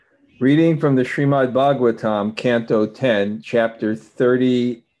Reading from the Srimad Bhagavatam, Canto 10, Chapter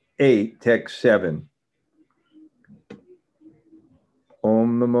 38, Text 7.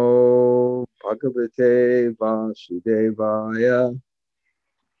 Om Namo Bhagavate Vasudevaya.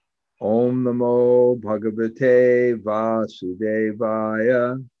 Om Namo Bhagavate Vasudevaya.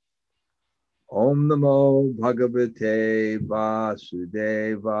 Om Namo Bhagavate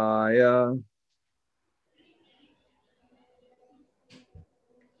Vasudevaya.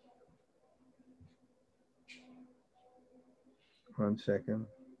 One second.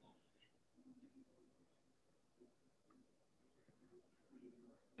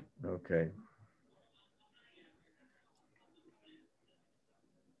 Okay.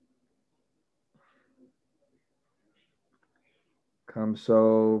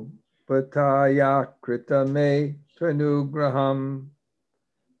 Kamso Pataya Kritame Tranugraham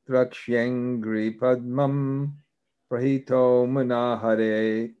Drakshengri Padmam Prahito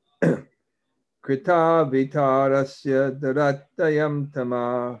Manahare Krita Vitarasya Daratayam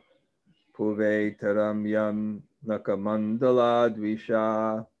Tama Puvetaram Yam Nakamandala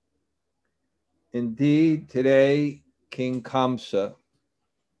Dvisha. Indeed, today King Kamsa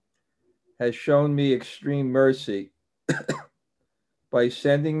has shown me extreme mercy by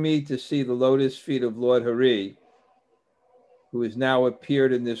sending me to see the lotus feet of Lord Hari, who has now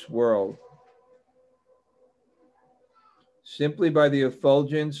appeared in this world. Simply by the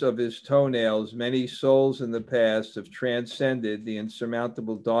effulgence of his toenails, many souls in the past have transcended the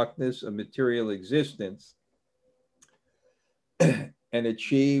insurmountable darkness of material existence and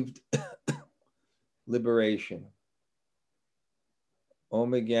achieved liberation.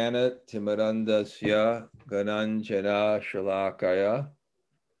 Om Jnana Timirandasya Gananjana Shalakaya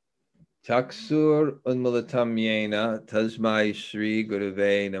Taksur Unmulatam Yena Tasmai Sri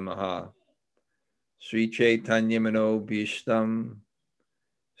Gurave Namaha Sri Chaitanya Mano Bhishtam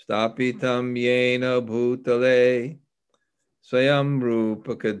Stapitam Yena Bhutale Swayam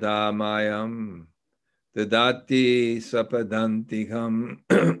Rupa Kadamayam Dadati Sapadantikam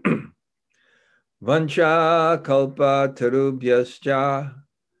Vancha Kalpa Tarubhyascha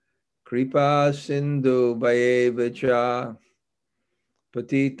Kripa Sindhu Bhayevacha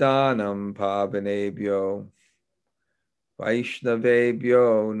Patitanam Pavanebhyo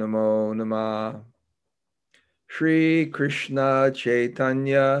Vaishnavebhyo Namo Namah. Shri Krishna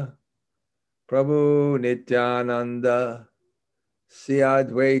Chaitanya Prabhu Nityananda Sri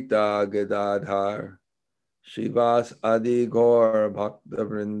Advaita Gadadhar Shivas Adi Gaur Bhakta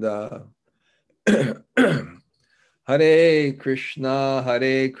Vrinda. Hare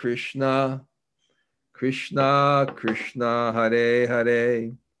Krishna Krishna Krishna Hare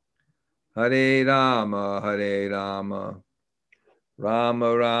Hare Hare Rama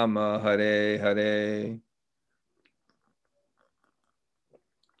Rama Rama Hare Hare.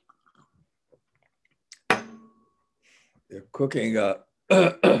 They're cooking a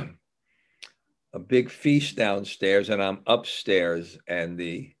big feast downstairs, and I'm upstairs, and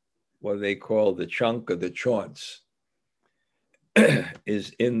what they call the chunk of the chaunts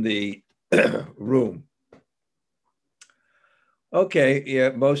is in the room. Okay, yeah,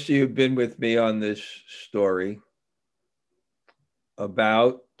 most of you have been with me on this story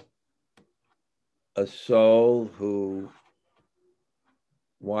about a soul who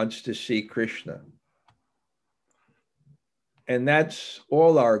wants to see Krishna. And that's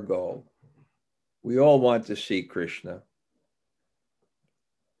all our goal. We all want to see Krishna.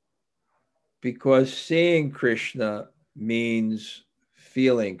 Because seeing Krishna means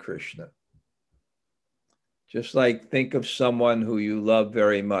feeling Krishna. Just like think of someone who you love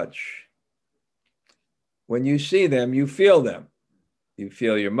very much. When you see them, you feel them. You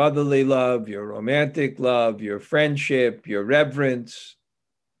feel your motherly love, your romantic love, your friendship, your reverence.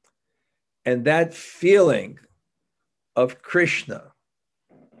 And that feeling of Krishna,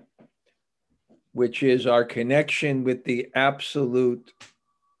 which is our connection with the absolute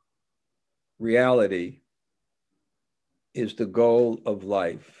reality, is the goal of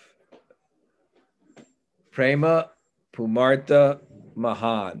life. Prema Pumartha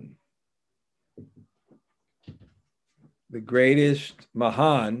Mahan. The greatest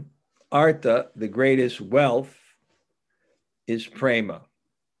Mahan, Artha, the greatest wealth, is Prema.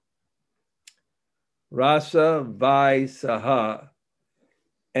 Rasa Vai Saha.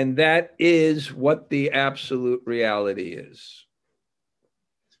 And that is what the absolute reality is.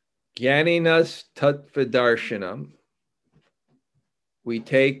 Jnaninas Tattva-darshanam. We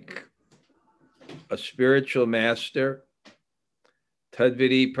take a spiritual master,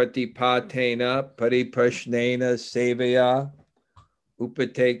 Tadvidi Pratipatena Pariprashnena Sevaya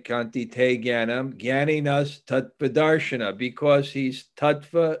upate kanti te gyanam, gyaninas tattva darshana, because he's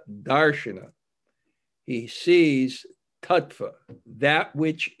tattva darshana. He sees tattva, that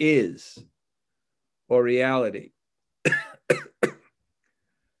which is, or reality.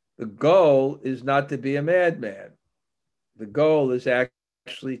 The goal is not to be a madman. The goal is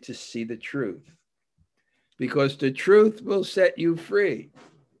actually to see the truth, because the truth will set you free.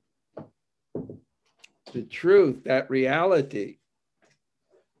 The truth, that reality,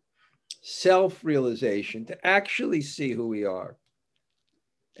 self-realization, to actually see who we are.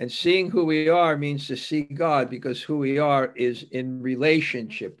 And seeing who we are means to see God, because who we are is in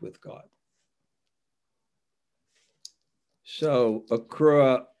relationship with God. So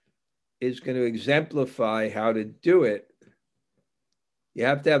Akrura is going to exemplify how to do it. You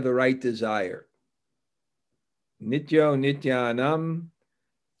have to have the right desire. Nityo nityanam,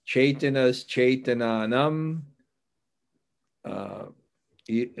 chaitanas chaitananam,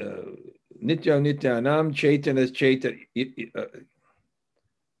 nityo nityanam, chaitanas chaitanam,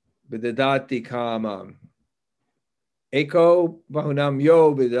 vidadati kamam. Eko bahunam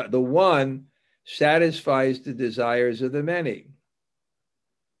yo, the one satisfies the desires of the many.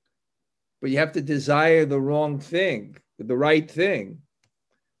 But you have to desire the wrong thing, the right thing,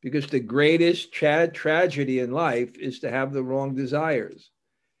 because the greatest tragedy in life is to have the wrong desires.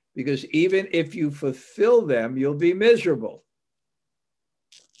 Because even if you fulfill them, you'll be miserable.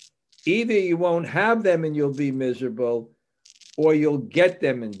 Either you won't have them and you'll be miserable, or you'll get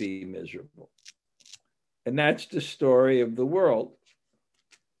them and be miserable. And that's the story of the world.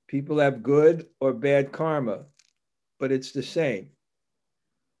 People have good or bad karma, but it's the same.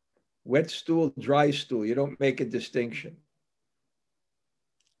 Wet stool, dry stool, you don't make a distinction.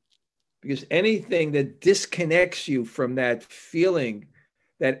 Because anything that disconnects you from that feeling,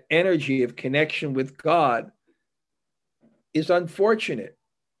 that energy of connection with God, is unfortunate.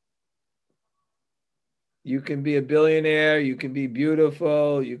 You can be a billionaire, you can be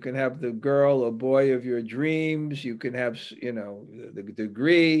beautiful, you can have the girl or boy of your dreams, you can have, the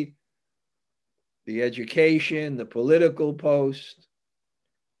degree, the education, the political post,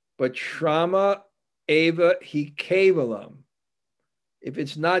 but Shrama Eva Hi Kevalam, if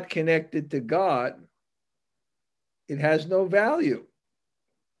it's not connected to God, it has no value,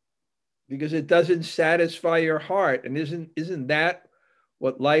 because it doesn't satisfy your heart. And isn't that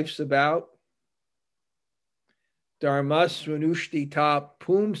what life's about? Dharma sunushtita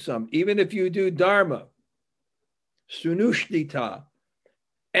pumsam. Even if you do dharma, sunushtita,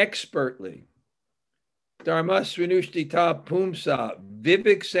 expertly. Dharma sunushtita pumsa,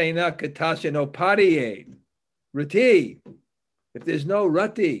 viviksena katasyanopadiye, rati. If there's no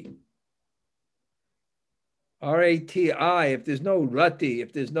rati, R-A-T-I, if there's no rati,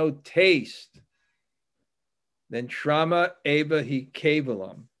 if there's no taste, then shrama eva hi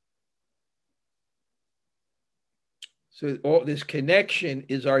kevalam. So all this connection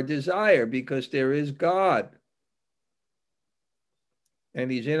is our desire, because there is God. And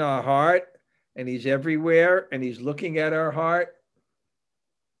he's in our heart, and he's everywhere, and he's looking at our heart.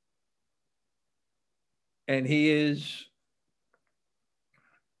 And he is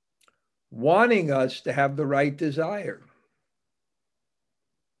wanting us to have the right desire.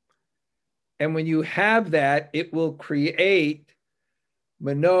 And when you have that, it will create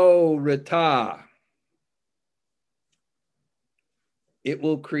manorata. It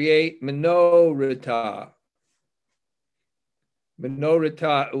will create manorata.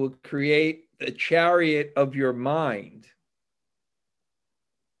 Manorata will create the chariot of your mind.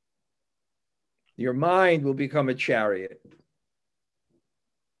 Your mind will become a chariot,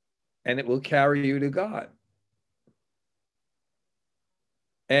 and it will carry you to God.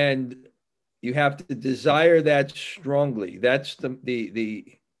 And you have to desire that strongly. That's the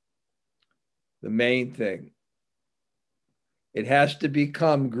main thing. It has to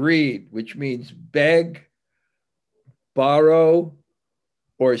become greed, which means beg, borrow,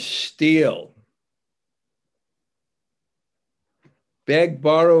 or steal. Beg,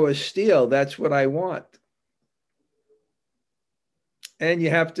 borrow, or steal, that's what I want. And you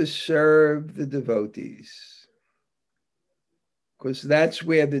have to serve the devotees, because that's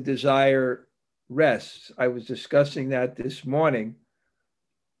where the desire rests. I was discussing that this morning,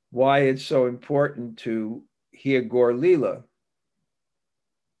 why it's so important to hear Gaur Leela.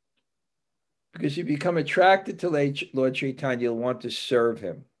 Because you become attracted to Lord Chaitanya, you'll want to serve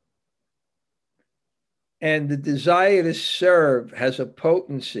him. And the desire to serve has a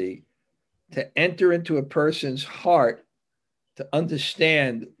potency to enter into a person's heart to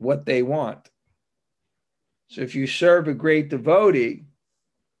understand what they want. So if you serve a great devotee,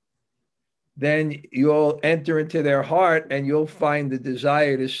 then you'll enter into their heart and you'll find the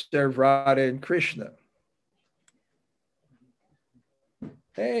desire to serve Radha and Krishna.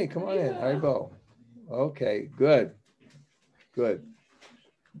 Hey, come on in. Haribo. Okay, good. Good.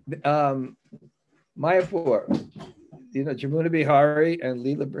 Mayapur, Jamuna Bihari and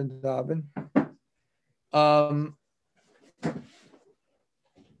Leela Vrindavan.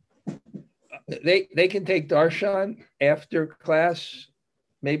 They can take darshan after class,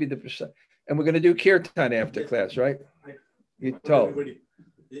 maybe and we're going to do kirtan after class, right? You told.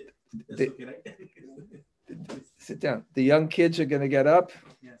 Sit down. The young kids are going to get up.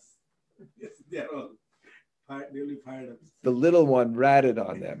 Yes, they're all really fired up. The little one ratted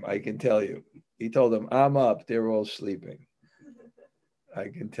on them, I can tell you. He told them, I'm up. They're all sleeping. I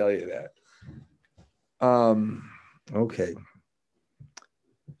can tell you that. Okay.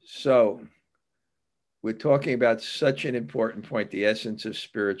 So we're talking about such an important point, the essence of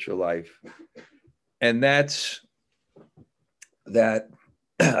spiritual life. And that's that.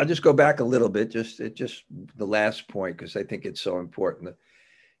 I'll just go back a little bit, just the last point, because I think it's so important,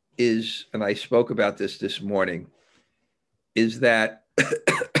 is, and I spoke about this morning, is that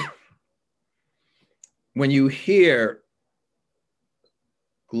when you hear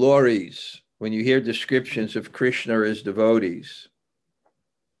glories, when you hear descriptions of Krishna as devotees,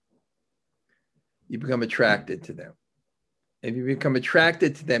 you become attracted to them. If you become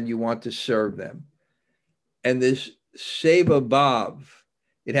attracted to them, you want to serve them. And this Seva Bhav,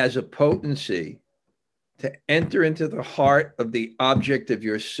 it has a potency to enter into the heart of the object of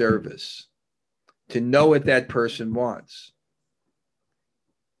your service, to know what that person wants.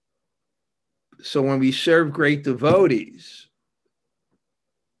 So when we serve great devotees,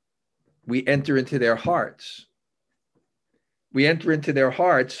 we enter into their hearts. We enter into their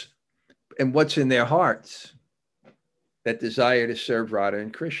hearts, and what's in their hearts? That desire to serve Radha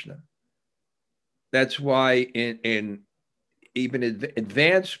and Krishna. That's why in even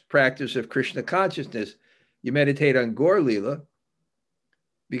advanced practice of Krishna consciousness, you meditate on Gaur Lila,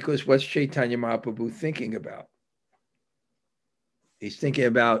 because what's Chaitanya Mahaprabhu thinking about? He's thinking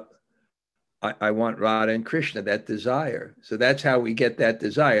about, I want Radha and Krishna, that desire. So that's how we get that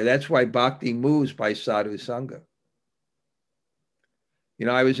desire. That's why bhakti moves by sadhu sangha.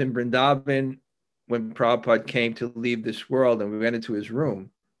 I was in Vrindavan when Prabhupada came to leave this world, and we went into his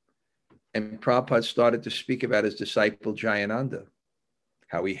room, and Prabhupada started to speak about his disciple Jayananda,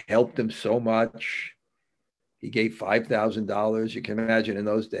 how he helped him so much. He gave $5,000, you can imagine in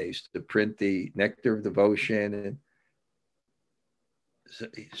those days, to print the Nectar of Devotion. And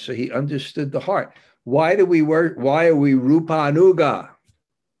so he understood the heart. Why are we Rupa Anuga?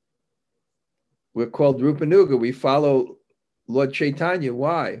 We're called Rupa Anuga. We follow Lord Chaitanya.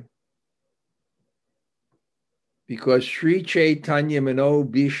 Why? Because Sri Chaitanya Mano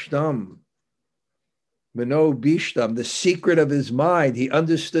Bhishtam, the secret of his mind, he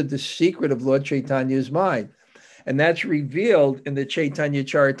understood the secret of Lord Chaitanya's mind. And that's revealed in the Chaitanya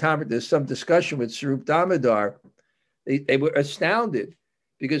Charitamrita. There's some discussion with Sarup Damodar. They were astounded,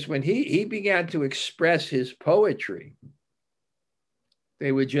 because when he began to express his poetry,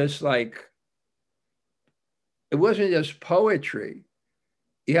 they were just like, it wasn't just poetry.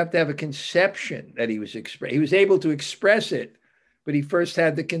 You have to have a conception that he was expressing. He was able to express it, but he first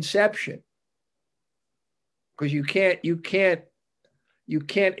had the conception. Because you can't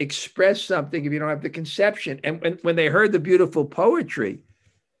express something if you don't have the conception. And when they heard the beautiful poetry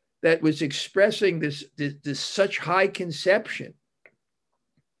that was expressing this such high conception,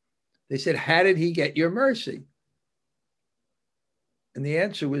 they said, how did he get your mercy? And the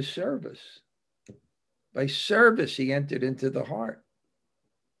answer was service. By service, he entered into the heart.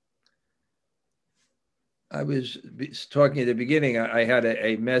 I was talking at the beginning, I had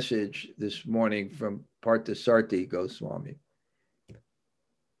a message this morning from Parthasarthi Goswami,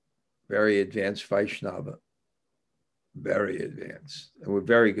 very advanced Vaishnava, very advanced. And we're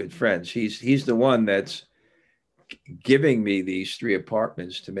very good friends. He's the one that's giving me these 3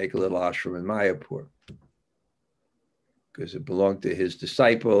 apartments to make a little ashram in Mayapur, because it belonged to his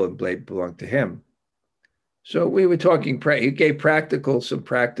disciple and belonged to him. So we were talking, he gave some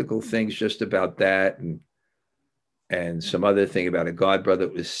practical things just about that, and some other thing about a godbrother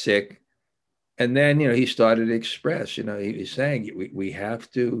that was sick. And then, he started to express, he was saying, we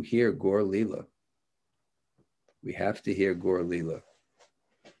have to hear Gaur Lila. We have to hear Gaur Lila.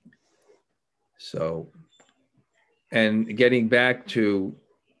 So, and getting back to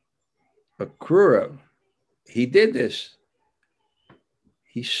Akrura, he did this.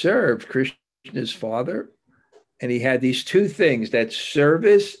 He served Krishna's father, and he had these 2 things, that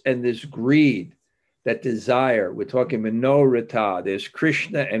service and this greed. that desire. We're talking Manorata. There's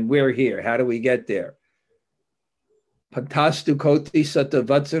Krishna, and we're here. How do we get there? Pantastu koti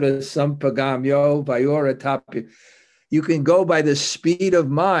satavatsara sampagamyo vayoratapi. You can go by the speed of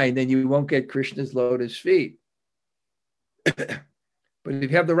mind and you won't get Krishna's lotus feet. But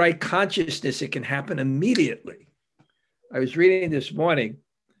if you have the right consciousness, it can happen immediately. I was reading this morning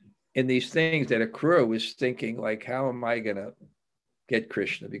in these things that a crew was thinking, like, how am I going to get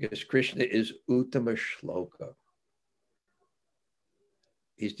Krishna? Because Krishna is Uttama Shloka.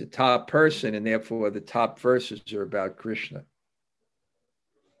 He's the top person, and therefore the top verses are about Krishna.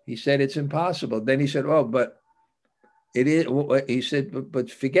 He said it's impossible. Then he said, oh, but it is. He said,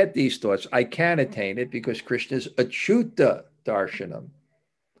 but forget these thoughts. I can attain it because Krishna is Achyuta Darshanam.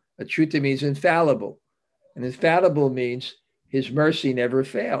 Achyuta means infallible. And infallible means his mercy never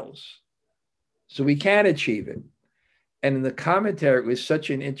fails. So we can achieve it. And in the commentary, it was such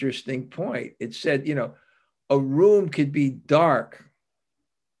an interesting point. It said, a room could be dark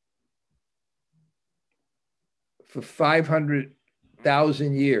for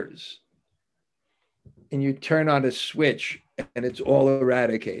 500,000 years. And you turn on a switch and it's all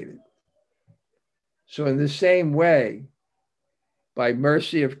eradicated. So in the same way, by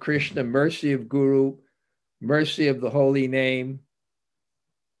mercy of Krishna, mercy of Guru, mercy of the holy name,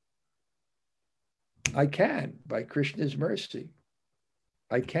 I can, by Krishna's mercy,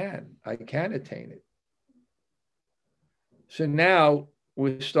 I can attain it. So now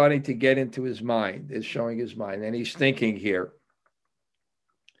we're starting to get into his mind. It's showing his mind, and he's thinking here.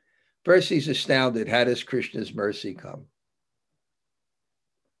 First, he's astounded. How does Krishna's mercy come?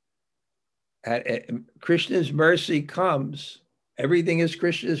 Krishna's mercy comes. Everything is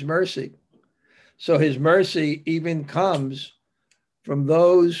Krishna's mercy. So his mercy even comes from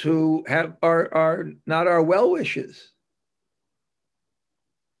those who are not our well-wishers.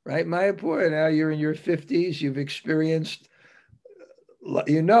 Right, Mayapur? Now you're in your 50s. You've experienced,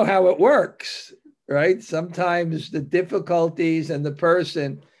 you know how it works, right? Sometimes the difficulties and the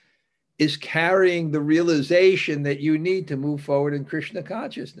person is carrying the realization that you need to move forward in Krishna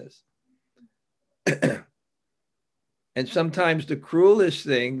consciousness. And sometimes the cruelest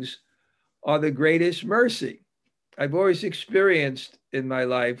things are the greatest mercy. I've always experienced in my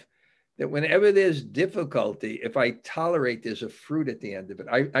life that whenever there's difficulty, if I tolerate, there's a fruit at the end of it.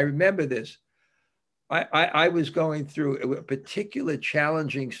 I remember this. I was going through a particular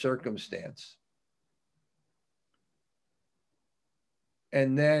challenging circumstance.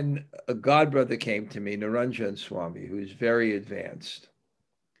 And then a godbrother came to me, Naranjan Swami, who's very advanced.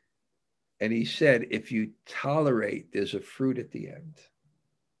 And he said, if you tolerate, there's a fruit at the end.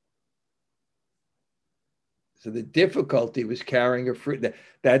 So the difficulty was carrying a fruit.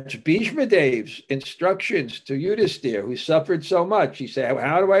 That's Bhishma Dev's instructions to Yudhisthira, who suffered so much. He said,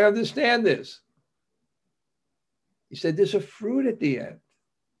 how do I understand this? He said, there's a fruit at the end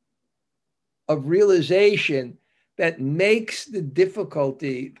of realization that makes the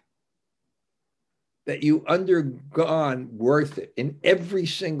difficulty that you undergone worth it in every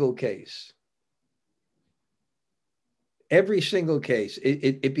single case. Every single case,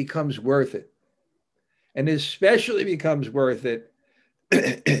 it becomes worth it. And it especially becomes worth it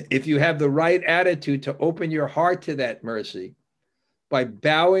if you have the right attitude to open your heart to that mercy by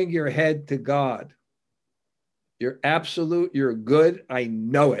bowing your head to God. You're absolute, you're good, I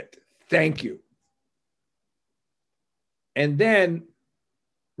know it. Thank you. And then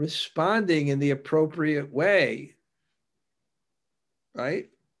responding in the appropriate way, right?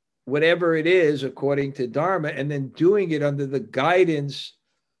 Whatever it is according to Dharma, and then doing it under the guidance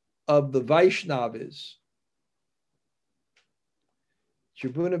of the Vaishnavas.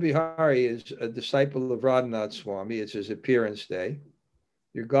 Tribhuna Bihari is a disciple of Radhanath Swami. It's his appearance day.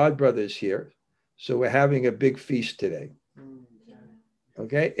 Your godbrother's here. So we're having a big feast today.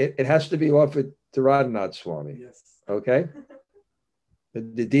 Okay? It has to be offered to Radhanath Swami. Yes. Okay?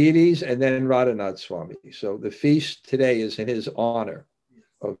 The deities and then Radhanath Swami. So the feast today is in his honor.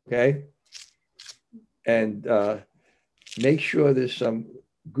 Okay? And make sure there's some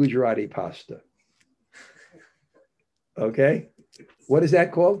Gujarati pasta. Okay? What is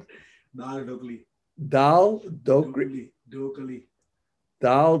that called? Dal dokli. Dal dokli. Dokli.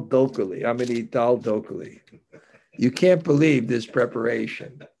 Dal dokli. I'm going to eat dal dokli. You can't believe this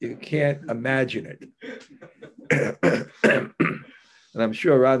preparation. You can't imagine it. And I'm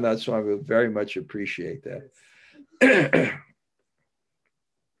sure Radhanath Swami will very much appreciate that.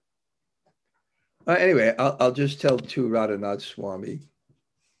 Anyway, I'll just tell two Radhanath Swami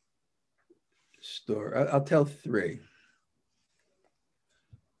story. I'll tell three.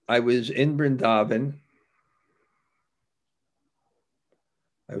 I was in Vrindavan.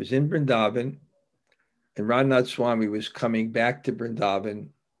 And Ramnath Swami was coming back to Vrindavan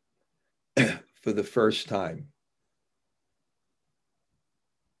for the first time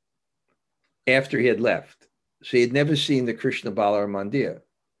after he had left. So he had never seen the Krishna Balaram Mandir.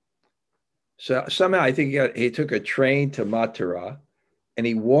 So somehow I think he took a train to Mathura and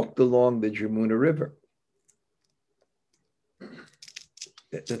he walked along the Jamuna River.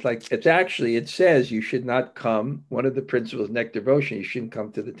 It says you should not come. One of the principles of nectar devotion, you shouldn't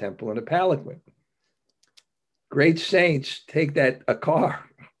come to the temple in a palanquin. Great saints take a car.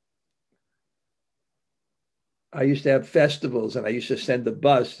 I used to have festivals and I used to send the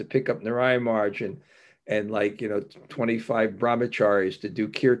bus to pick up Narayan Marj and 25 brahmacharis to do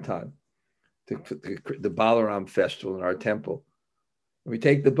kirtan, the Balaram festival in our temple. When we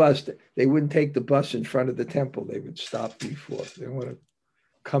take the bus, they wouldn't take the bus in front of the temple. They would stop before. They want to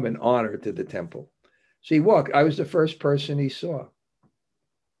come in honor to the temple. So he walked. I was the first person he saw.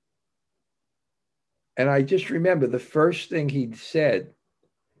 And I just remember the first thing he said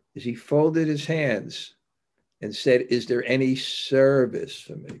is he folded his hands and said, "Is there any service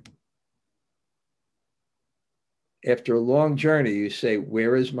for me?" After a long journey, you say,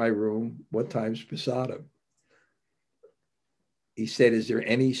 "Where is my room? What time's prasadam?" He said, "Is there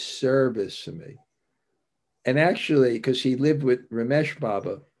any service for me?" And actually, because he lived with Ramesh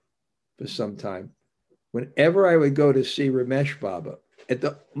Baba for some time, whenever I would go to see Ramesh Baba, at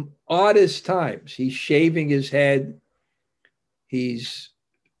the oddest times, he's shaving his head, he's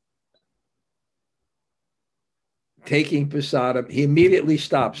taking prasadam, he immediately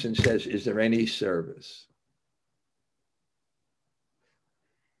stops and says, "Is there any service?"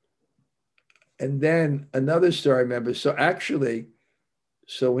 And then another story I remember. So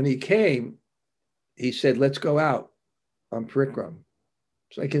when he came, he said, "Let's go out on Parikram."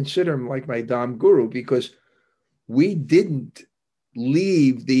 So I consider him like my Dham Guru because we didn't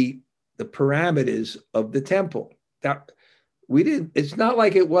leave the parameters of the temple. It's not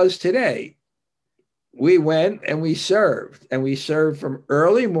like it was today. We went and we served from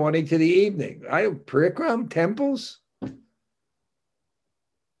early morning to the evening. Parikram temples.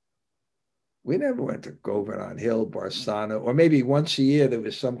 We never went to Govardhan Hill, Barsana, or maybe once a year there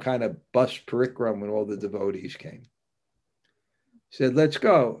was some kind of bus parikram when all the devotees came. He said, "Let's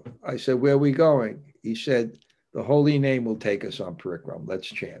go." I said, "Where are we going?" He said, "The holy name will take us on parikram. Let's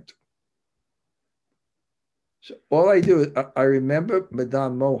chant." So all I do is I remember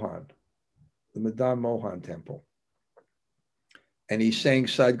Madan Mohan, the Madan Mohan temple. And he's saying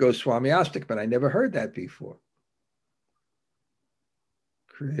Sad Goswami Astak, but I never heard that before.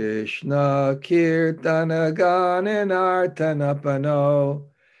 Krishna Kirtana Gananartanapano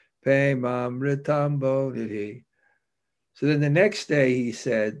Pemamritam Bodhidhi. So then the next day he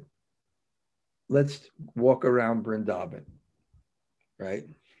said, "Let's walk around Vrindavan," right?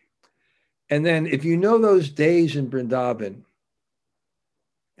 And then if you know those days in Vrindavan,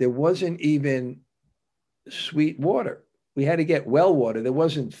 there wasn't even sweet water. We had to get well water. There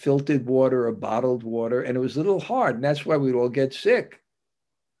wasn't filtered water or bottled water, and it was a little hard, and that's why we'd all get sick.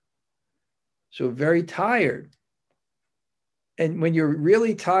 So very tired. And when you're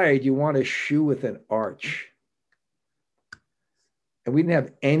really tired, you want a shoe with an arch. And we didn't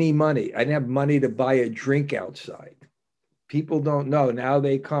have any money. I didn't have money to buy a drink outside. People don't know. Now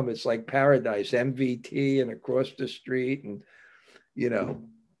they come. It's like paradise, MVT and across the street and,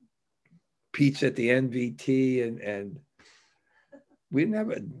 pizza at the NVT. And we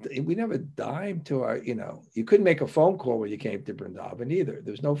didn't have a dime to our, you couldn't make a phone call when you came to Vrindavan either.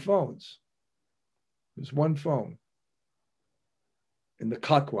 There's no phones. There's one phone. In the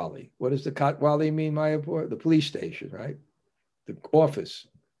Kotwali. What does the Kotwali mean, Mayapur? The police station, right? The office.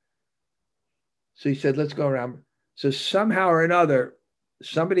 So he said, "Let's go around." So somehow or another,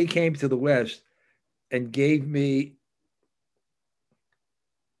 somebody came to the West and gave me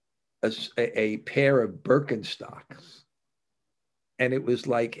a pair of Birkenstocks. And it was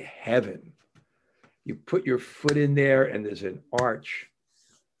like heaven. You put your foot in there and there's an arch.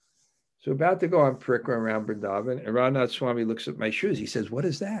 So about to go on parikram around Vrindavan, and Ramnath Swami looks at my shoes. He says, "What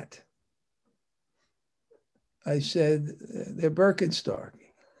is that?" I said, "They're Birkenstock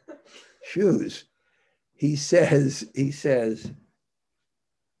shoes." He says,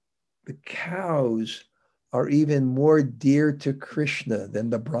 "The cows are even more dear to Krishna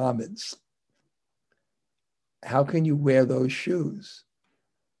than the Brahmins. How can you wear those shoes?"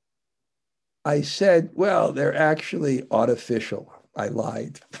 I said, "Well, they're actually artificial." I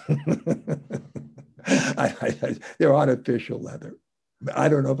lied. They're artificial leather. I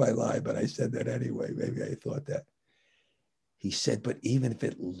don't know if I lied, but I said that anyway. Maybe I thought that. He said, "But even if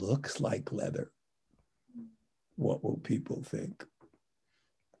it looks like leather, what will people think?"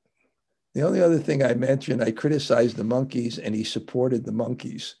 The only other thing I mentioned, I criticized the monkeys, and he supported the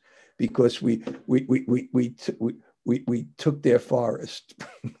monkeys because we took their forest.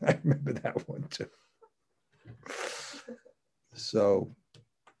 I remember that one too. So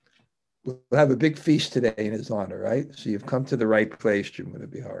we'll have a big feast today in his honor, right? So you've come to the right place, Jumana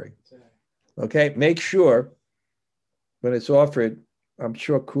Bihari. Okay, make sure when it's offered, I'm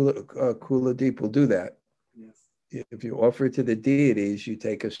sure Kula Deep will do that. Yes. If you offer it to the deities, you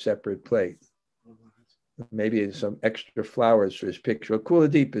take a separate plate. Maybe some extra flowers for his picture. Kula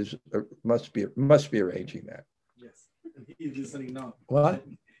Deep must be arranging that. Yes, he's listening now. What?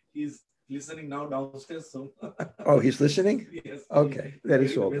 He's listening now downstairs. So. Oh, he's listening? Yes. Okay, that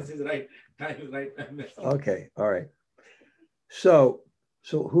is all. Message right. Time is right. Okay, all right. So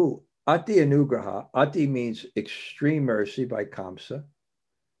who? Ati Anugraha. Ati means extreme mercy by Kamsa,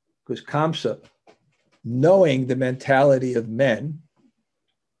 because Kamsa, knowing the mentality of men,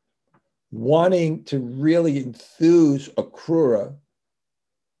 wanting to really enthuse Akrura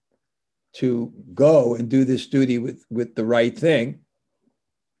to go and do this duty with the right thing,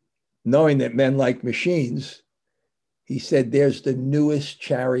 knowing that men like machines, he said, there's the newest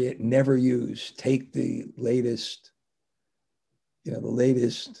chariot never used. Take the latest, the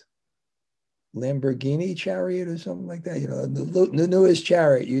latest Lamborghini chariot or something like that, the newest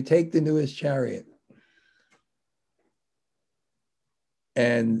chariot. You take the newest chariot.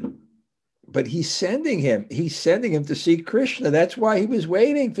 But he's sending him to see Krishna. That's why he was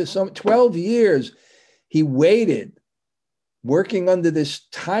waiting for 12 years. He waited, working under this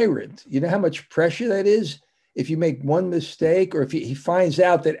tyrant. You know how much pressure that is? If you make one mistake, or if he finds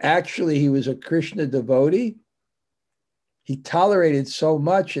out that actually he was a Krishna devotee, he tolerated so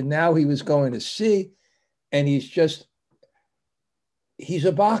much, and now he was going to see, and he's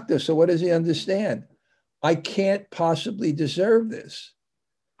a bhakta. So what does he understand? I can't possibly deserve this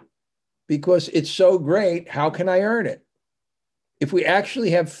because it's so great. How can I earn it? If we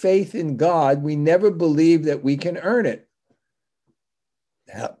actually have faith in God, we never believe that we can earn it.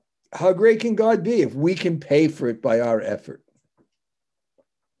 How great can God be if we can pay for it by our effort?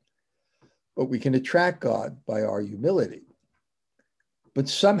 But we can attract God by our humility. But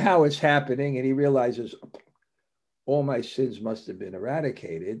somehow it's happening, and he realizes all my sins must have been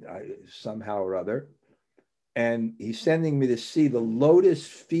eradicated somehow or other. And he's sending me to see the lotus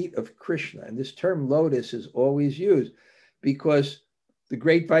feet of Krishna. And this term lotus is always used because the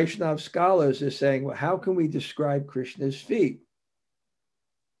great Vaishnava scholars are saying, well, how can we describe Krishna's feet?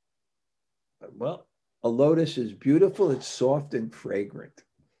 Well, a lotus is beautiful, it's soft and fragrant.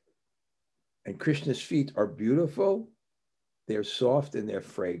 And Krishna's feet are beautiful, they're soft, and they're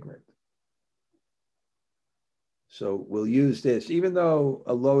fragrant. So we'll use this, even though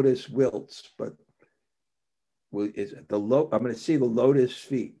a lotus wilts, but I'm going to see the lotus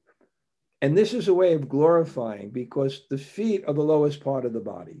feet. And this is a way of glorifying, because the feet are the lowest part of the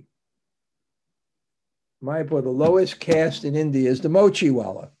body. Mayapur, the lowest caste in India is the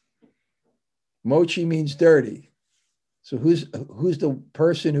mochiwala. Mochi means dirty. So who's the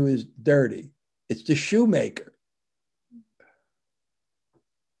person who is dirty? It's the shoemaker.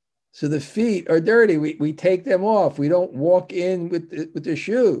 So the feet are dirty. We take them off. We don't walk in with the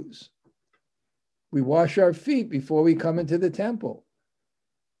shoes. We wash our feet before we come into the temple.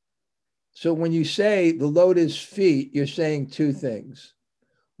 So when you say the lotus feet, you're saying two things.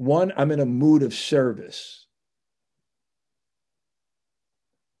 One, I'm in a mood of service.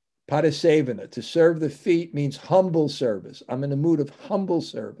 Padasevana, to serve the feet means humble service. I'm in a mood of humble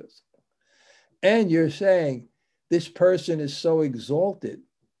service. And you're saying this person is so exalted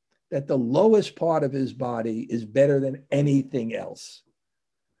that the lowest part of his body is better than anything else.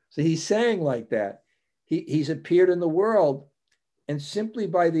 So he's saying like that. He's appeared in the world, and simply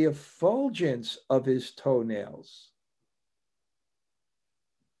by the effulgence of his toenails,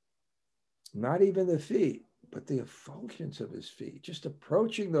 not even the feet, but the effulgence of his feet, just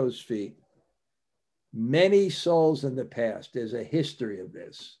approaching those feet, many souls in the past, there's a history of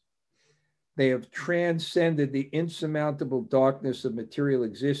this. They have transcended the insurmountable darkness of material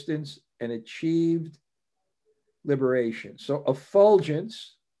existence and achieved liberation. So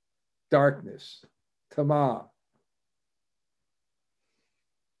effulgence, darkness, tama.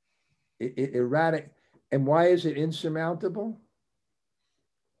 Erratic. And why is it insurmountable?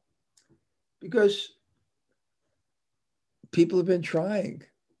 Because people have been trying.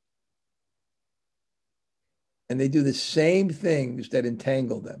 And they do the same things that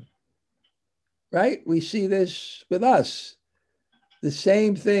entangle them. Right? We see this with us. The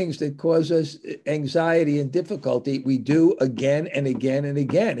same things that cause us anxiety and difficulty, we do again and again and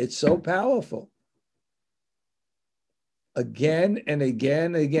again. It's so powerful. again and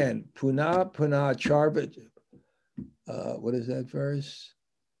again, again. Puna, puna, charva. What is that verse?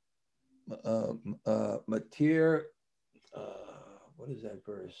 Matir. What is that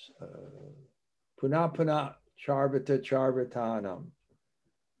verse? Puna, puna, charvata, charvatanam.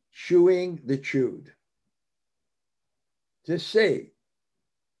 Chewing the chewed. Just say,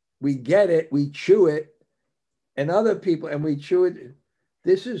 we get it, we chew it, and other people, and we chew it.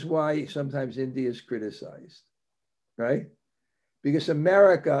 This is why sometimes India is criticized, right? Because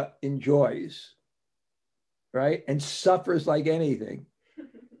America enjoys, right? And suffers like anything.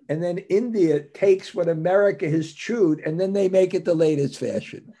 And then India takes what America has chewed and then they make it the latest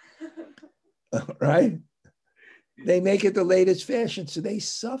fashion, right? They make it the latest fashion. So they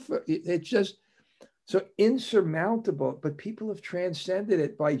suffer. It's just so insurmountable, but people have transcended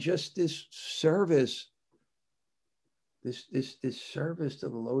it by just this service, this service to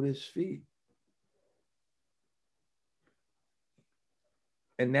the lotus feet.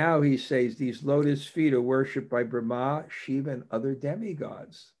 And now he says these lotus feet are worshipped by Brahma, Shiva, and other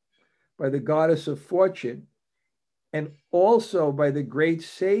demigods, by the goddess of fortune, and also by the great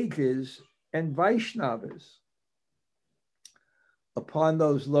sages and Vaishnavas. Upon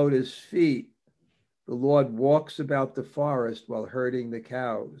those lotus feet, the Lord walks about the forest while herding the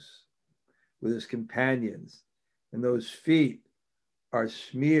cows with his companions, and those feet are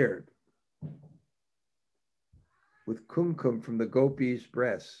smeared with kumkum from the gopis'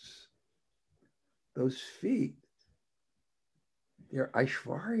 breasts. Those feet, they're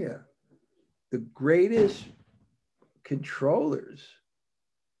Aishwarya. The greatest controllers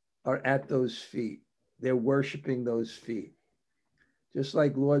are at those feet. They're worshiping those feet. Just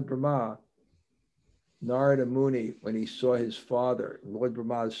like Lord Brahma, Narada Muni, when he saw his father, Lord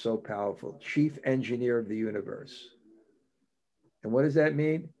Brahma is so powerful, chief engineer of the universe. And what does that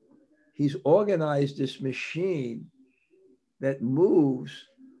mean? He's organized this machine that moves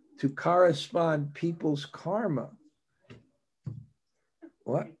to correspond people's karma.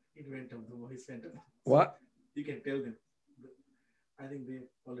 What? It went up the voice center. What? You can tell them. I think they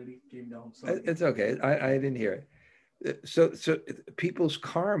already came down. Sorry. It's okay. I didn't hear it. So people's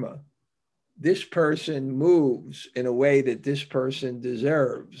karma, this person moves in a way that this person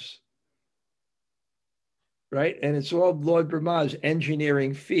deserves. Right? And it's all Lord Brahma's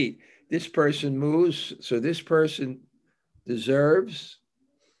engineering feat. This person moves, so this person deserves,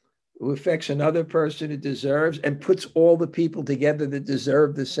 who affects another person who deserves, and puts all the people together that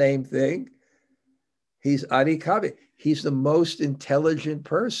deserve the same thing. He's Adi Kavi. He's the most intelligent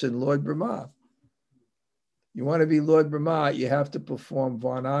person, Lord Brahma. You want to be Lord Brahma, you have to perform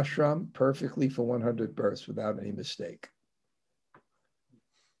Varnashram perfectly for 100 births without any mistake.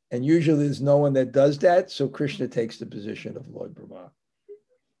 And usually there's no one that does that, so Krishna takes the position of Lord Brahma.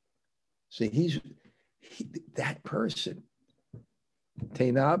 So that person,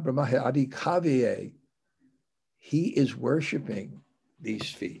 Tena Brahma Adi Kaviye, he is worshiping these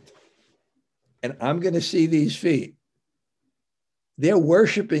feet. And I'm going to see these feet. They're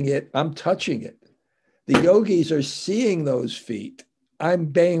worshiping it. I'm touching it. The yogis are seeing those feet.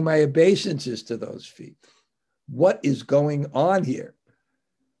 I'm paying my obeisances to those feet. What is going on here?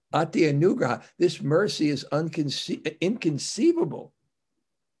 Ati Anugraha, this mercy is inconceivable.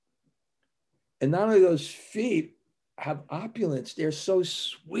 And not only those feet have opulence, they're so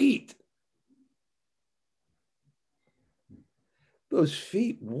sweet. Those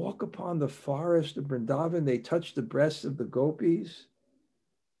feet walk upon the forest of Vrindavan. They touch the breasts of the gopis.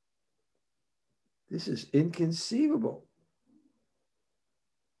 This is inconceivable.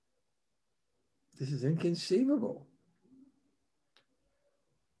 This is inconceivable.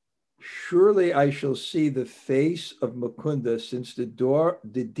 Surely I shall see the face of Mukunda, since the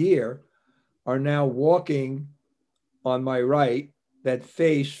deer are now walking on my right. That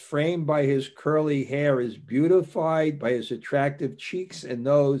face, framed by his curly hair, is beautified by his attractive cheeks and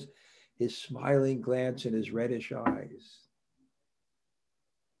nose, his smiling glance, and his reddish eyes.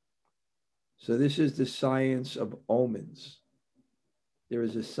 So this is the science of omens. There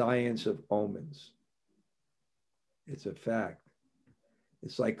is a science of omens. It's a fact.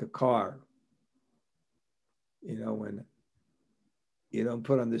 It's like a car. You know, when you don't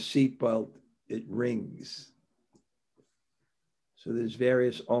put on the seatbelt, it rings. So there's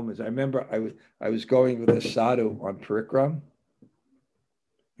various omens. I remember I was going with a sadhu on Parikram,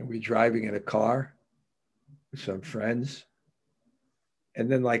 and we were driving in a car with some friends.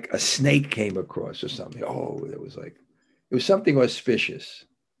 And then like a snake came across or something. Oh, it was something auspicious.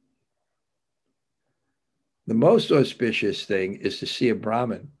 The most auspicious thing is to see a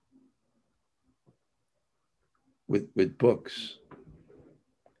Brahmin with books.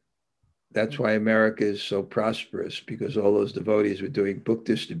 That's why America is so prosperous, because all those devotees were doing book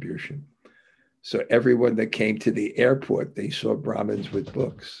distribution. So everyone that came to the airport, they saw Brahmins with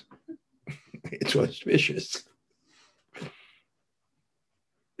books. It's auspicious.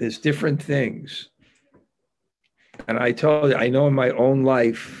 There's different things. And I told you, I know in my own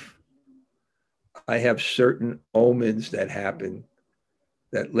life, I have certain omens that happen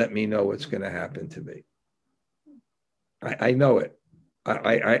that let me know what's going to happen to me. I know it.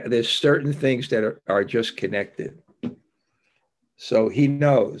 There's certain things that are just connected. So he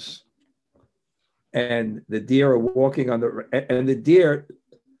knows. And the deer are walking on and the deer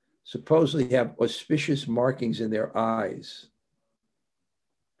supposedly have auspicious markings in their eyes.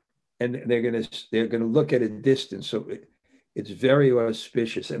 And they're gonna look at a distance. So it's very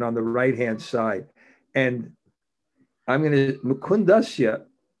auspicious. And on the right-hand side. And I'm gonna Mukundasya.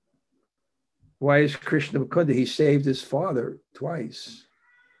 Why is Krishna Mukunda? He saved his father twice.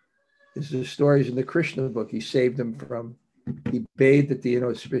 This is the stories in the Krishna book. He saved him he bathed at the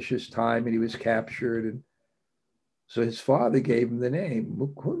inauspicious time and he was captured. And so his father gave him the name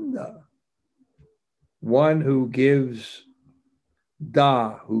Mukunda. One who gives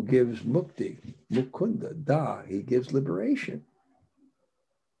Da, who gives mukti. Mukunda, Da, he gives liberation.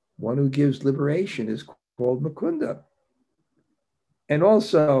 One who gives liberation is called Mukunda. And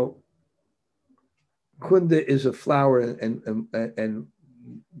also, Kunda is a flower and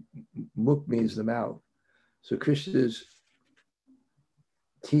Muk means the mouth. So Krishna's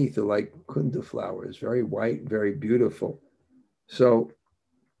teeth are like Kunda flowers, very white, very beautiful. So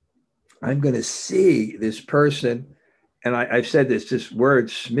I'm going to see this person, and I've said this word,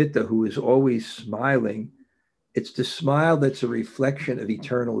 smita, who is always smiling. It's the smile that's a reflection of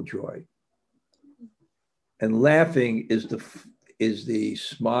eternal joy. And laughing is the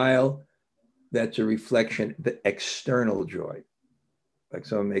smile that's a reflection of the external joy. Like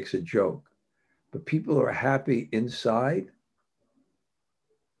someone makes a joke. But people who are happy inside,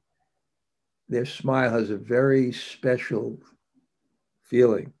 their smile has a very special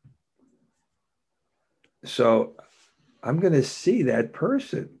feeling. So I'm going to see that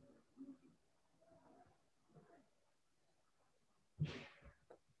person.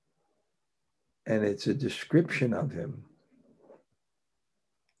 And it's a description of him.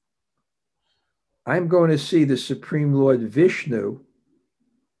 I'm going to see the Supreme Lord Vishnu,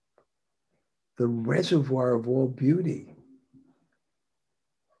 the reservoir of all beauty.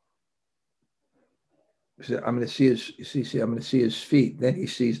 So I'm going to see I'm going to see his feet. Then he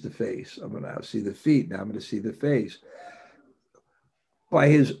sees the face. I'm going to now see the feet. Now I'm going to see the face. By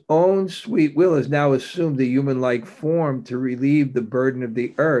his own sweet will has now assumed the human-like form to relieve the burden of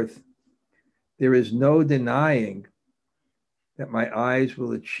the earth. There is no denying that my eyes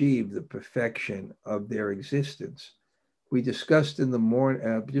will achieve the perfection of their existence. We discussed in the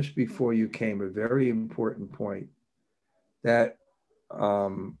morning, just before you came, a very important point, that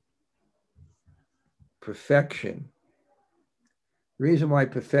perfection, the reason why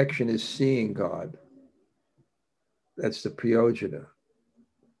perfection is seeing God, that's the priyojana.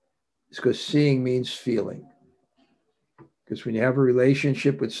 It's because seeing means feeling. Because when you have a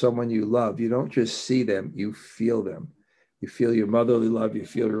relationship with someone you love, you don't just see them, you feel them. You feel your motherly love, you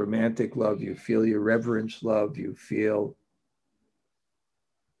feel your romantic love, you feel your reverence love, you feel.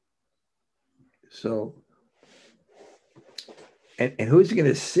 So, and who's going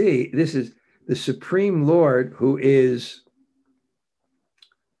to see? This is the Supreme Lord, who is,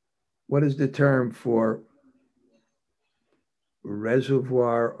 what is the term for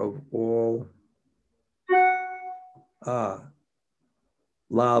reservoir of all?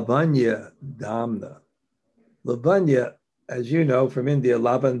 Lavanya Dhamna. Lavanya, as you know from India,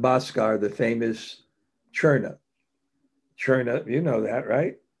 Lavan Bhaskar, the famous Churna. Churna, you know that,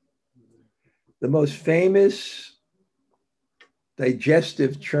 right? The most famous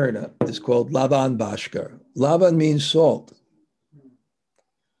digestive churna is called Lavan Bhaskar. Lavan means salt.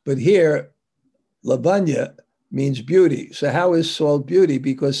 But here, Lavanya means beauty. So how is salt beauty?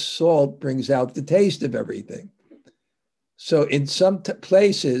 Because salt brings out the taste of everything. So in some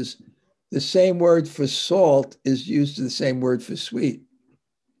places, the same word for salt is used to the same word for sweet.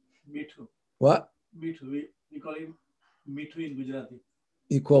 Mithu. What? Mithu. We call him Mithu in Gujarati.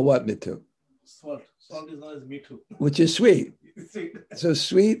 You call what Mithu? Salt. Salt is known as Mithu. Which is sweet. So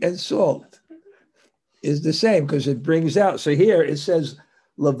sweet and salt is the same because it brings out. So here it says,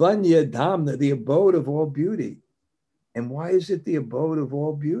 Lavanya Dhamna, the abode of all beauty. And why is it the abode of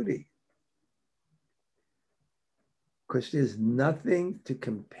all beauty? Because there's nothing to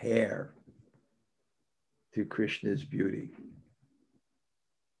compare to Krishna's beauty.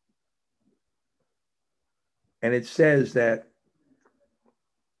 And it says that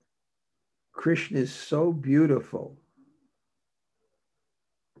Krishna is so beautiful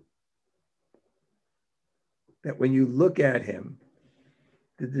that when you look at him,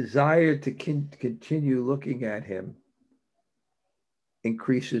 the desire to continue looking at him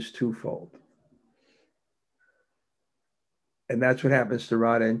increases twofold. And that's what happens to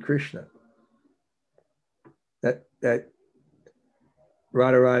Radha and Krishna. That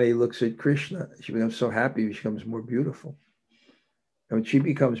Radharani looks at Krishna, she becomes so happy, she becomes more beautiful. And when she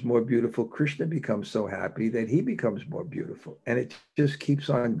becomes more beautiful, Krishna becomes so happy that he becomes more beautiful. And it just keeps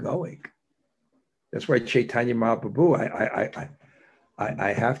on going. That's why Chaitanya Mahaprabhu,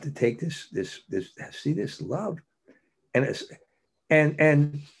 I have to take this, see this love.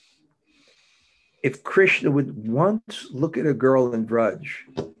 And if Krishna would once look at a girl in Vraj,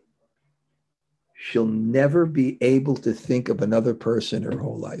 she'll never be able to think of another person her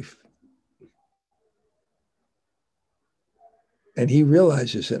whole life. And he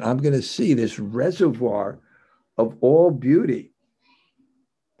realizes that I'm going to see this reservoir of all beauty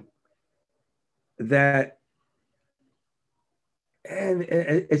that, and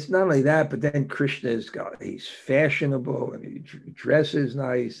it's not only that, but then Krishna he's fashionable and he dresses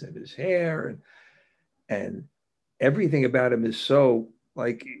nice and his hair and everything about him is so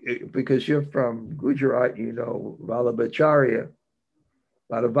like, because you're from Gujarat, you know, Vallabhacharya,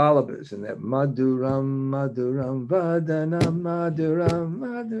 a lot of Vallabhas, and that Maduram, Maduram, Vadanam, Maduram,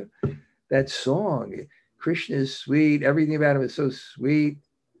 Maduram, that song, Krishna is sweet, everything about him is so sweet.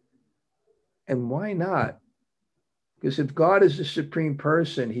 And why not? Because if God is the supreme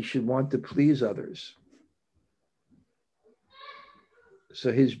person, he should want to please others.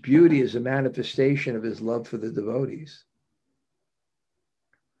 So his beauty is a manifestation of his love for the devotees.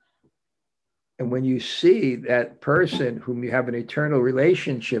 And when you see that person whom you have an eternal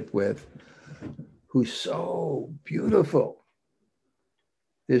relationship with, who's so beautiful,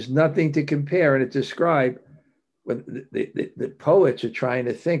 there's nothing to compare. And it described, when the poets are trying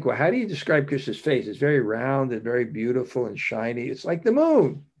to think, well, how do you describe Krishna's face? It's very round and very beautiful and shiny. It's like the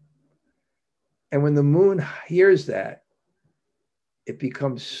moon. And when the moon hears that, it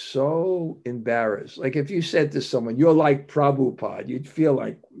becomes so embarrassed. Like if you said to someone, you're like Prabhupada, you'd feel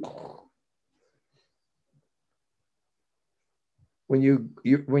like, when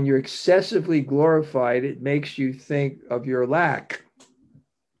you're excessively glorified, it makes you think of your lack,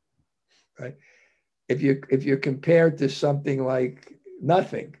 right? If you're compared to something like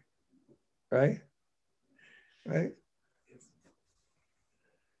nothing, right? Right?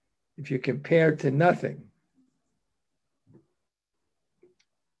 If you're compared to nothing,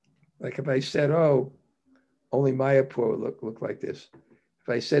 like if I said, oh, only Mayapur would look like this. If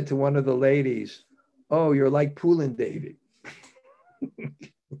I said to one of the ladies, oh, you're like Pulin Devi.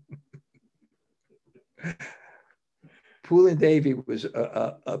 Pulin Devi was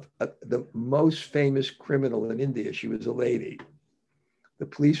the most famous criminal in India. She was a lady. The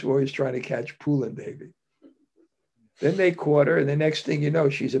police were always trying to catch Pulin Devi. Then they caught her, and the next thing you know,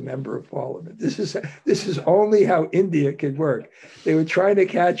 she's a member of parliament. This is only how India could work. They were trying to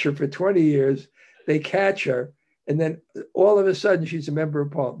catch her for 20 years. They catch her, and then all of a sudden, she's a member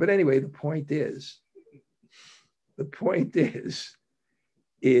of parliament. But anyway, the point is,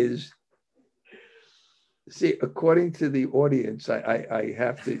 see, according to the audience, I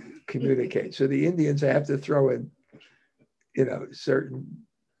have to communicate. So the Indians, I have to throw in, certain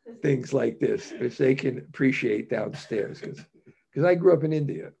things like this, which they can appreciate downstairs. Because I grew up in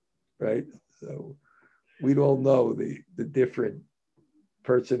India, right? So we'd all know the different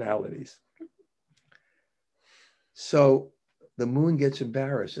personalities. So the moon gets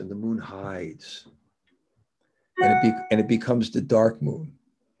embarrassed and the moon hides. And it becomes the dark moon.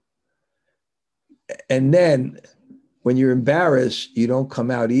 And then when you're embarrassed, you don't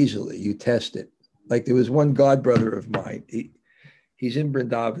come out easily. You test it. Like there was one godbrother of mine. He's in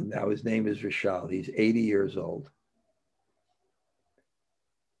Vrindavan now. His name is Vishal. He's 80 years old.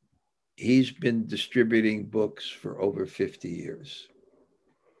 He's been distributing books for over 50 years.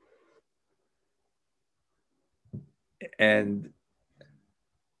 And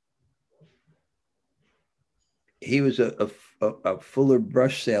he was a Fuller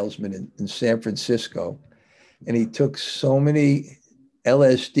brush salesman in San Francisco. And he took so many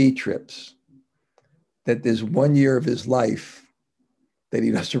LSD trips that there's 1 year of his life that he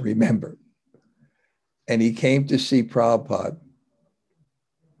doesn't remember. And he came to see Prabhupada.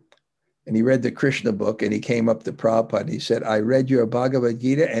 And he read the Krishna book, and he came up to Prabhupada and he said, I read your Bhagavad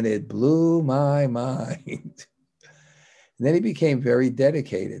Gita and it blew my mind. And then he became very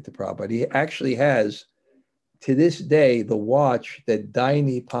dedicated to Prabhupada. He actually has, to this day, the watch that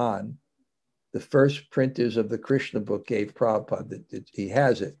Daini Pan the first printers of the Krishna book gave Prabhupada. He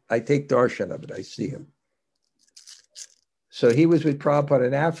has it. I take darshan of it. I see him. So he was with Prabhupada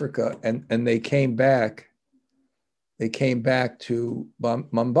in Africa, and they came back. They came back to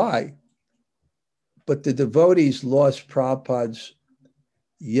Mumbai, but the devotees lost Prabhupada's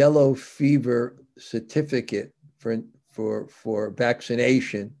yellow fever certificate for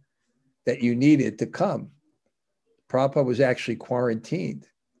vaccination that you needed to come. Prabhupada was actually quarantined.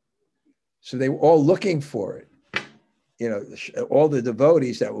 So they were all looking for it. You know, all the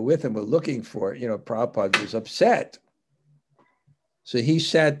devotees that were with him were looking for it. You know, Prabhupada was upset. So he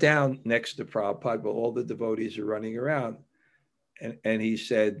sat down next to Prabhupada while all the devotees are running around. And he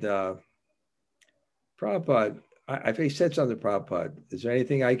said, Prabhupada, he said something to Prabhupada, is there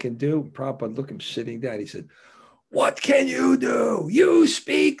anything I can do? Prabhupada looked at him sitting down. He said, what can you do? You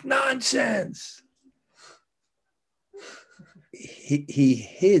speak nonsense. He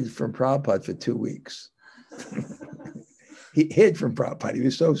hid from Prabhupada for 2 weeks. He hid from Prabhupada. He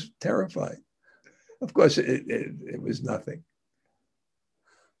was so terrified. Of course, it was nothing.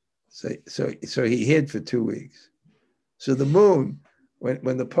 So he hid for 2 weeks. So the moon,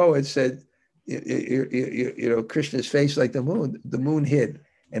 when the poet said, you know, Krishna's face like the moon hid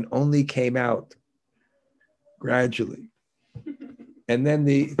and only came out gradually. And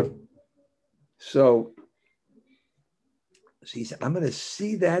then so he said, I'm going to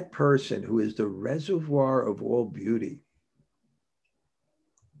see that person who is the reservoir of all beauty.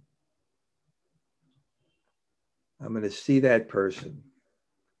 I'm going to see that person,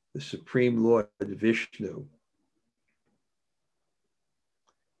 the Supreme Lord Vishnu,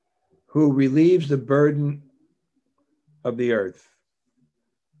 who relieves the burden of the earth.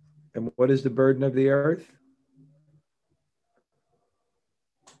 And what is the burden of the earth?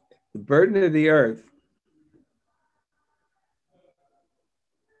 The burden of the earth.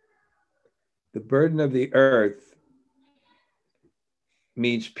 The burden of the earth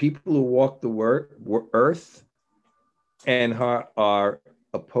means people who walk the earth and are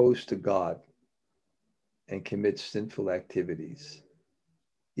opposed to God and commit sinful activities.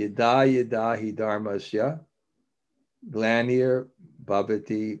 Yada hi dharmasya glanir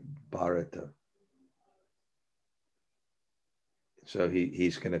bhavati bharata. So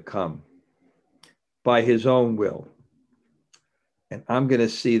he's going to come by his own will. And I'm going to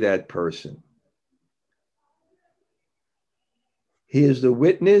see that person. He is the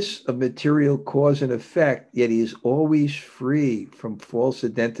witness of material cause and effect, yet he is always free from false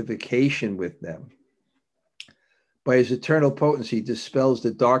identification with them. By his eternal potency, he dispels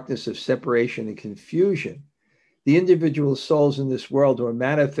the darkness of separation and confusion. The individual souls in this world who are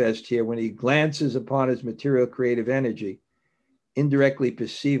manifest here, when he glances upon his material creative energy, indirectly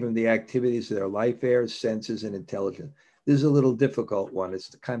perceive him the activities of their life airs, senses, and intelligence. This is a little difficult one.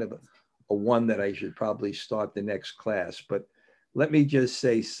 It's kind of a one that I should probably start the next class, but let me just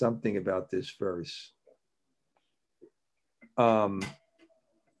say something about this verse. And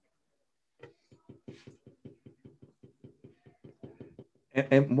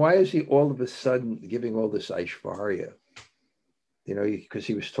why is he all of a sudden giving all this Aishvarya? You know, because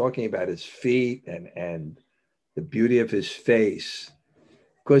he was talking about his feet and the beauty of his face.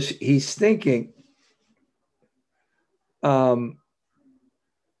 Because he's thinking, how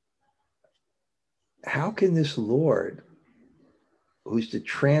can this Lord, who's the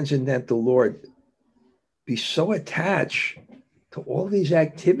transcendental Lord, be so attached to all these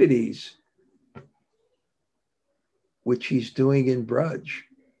activities which he's doing in Braj?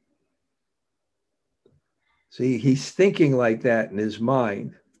 See, he's thinking like that in his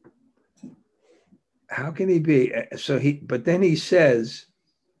mind. How can he be? But then he says,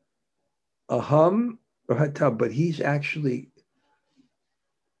 aham rahata, but he's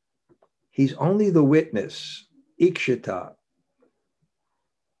only the witness, ikshata,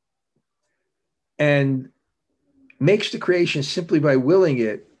 and makes the creation simply by willing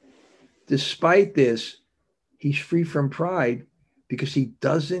it. Despite this, he's free from pride because he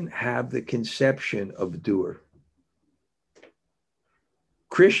doesn't have the conception of doer.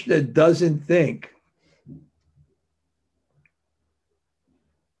 Krishna doesn't think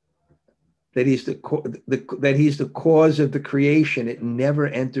that he's the cause of the creation. It never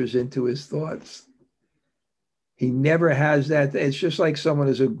enters into his thoughts. He never has that. It's just like someone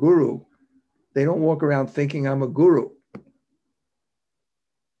is a guru. They don't walk around thinking I'm a guru.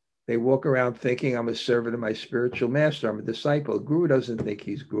 They walk around thinking I'm a servant of my spiritual master. I'm a disciple. A guru doesn't think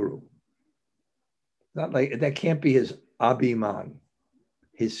he's guru. Not like that. Can't be his abhiman,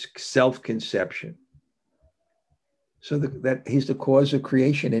 his self-conception. So that he's the cause of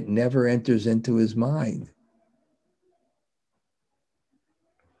creation. It never enters into his mind.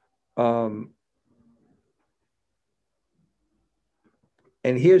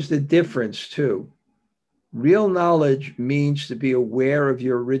 And here's the difference too. Real knowledge means to be aware of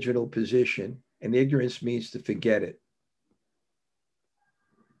your original position, and ignorance means to forget it.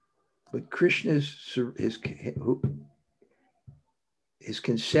 But Krishna's his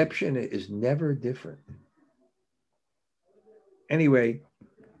conception is never different. Anyway,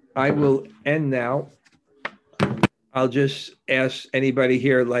 I will end now. I'll just ask anybody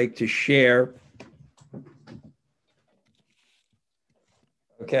here like to share.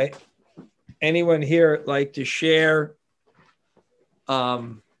 Okay. Anyone here like to share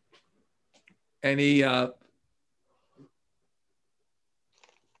any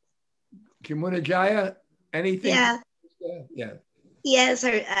Kimunajaya? Anything? Yeah. Yeah. Yes,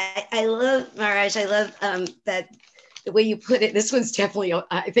 I love Maharaj. I love that the way you put it. This one's definitely,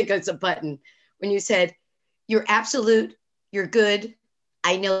 I think it's a button. When you said, "You're absolute, you're good,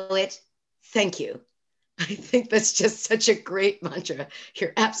 I know it, thank you." I think that's just such a great mantra.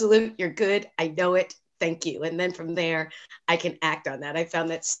 You're absolute, you're good, I know it, thank you. And then from there, I can act on that. I found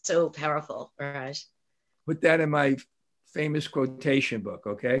that so powerful, Maharaj. Put that in my famous quotation book,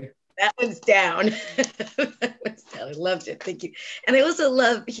 okay? That one's down. That one's down. I loved it. Thank you. And I also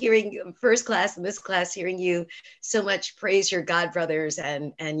love hearing first class and this class, hearing you so much praise your God brothers,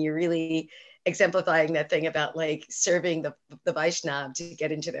 and you're really exemplifying that thing about like serving the Vaishnava to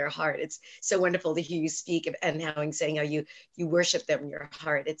get into their heart. It's so wonderful to hear you speak and how you're saying how you worship them in your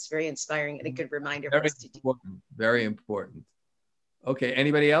heart. It's very inspiring and a good reminder for us to do. Very important. Okay,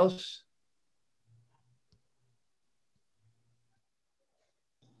 anybody else?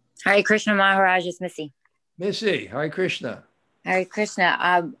 Hare Krishna Maharaj, it's Missy. Missy, Hare Krishna. Hare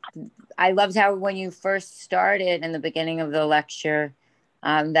Krishna. I loved how when you first started in the beginning of the lecture,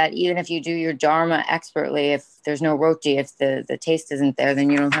 that even if you do your Dharma expertly, if there's no roti, if the taste isn't there, then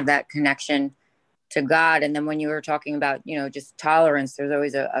you don't have that connection to God. And then when you were talking about, just tolerance, there's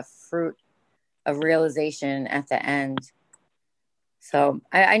always a fruit of realization at the end. So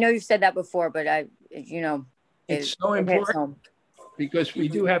I know you've said that before, but it's so important because we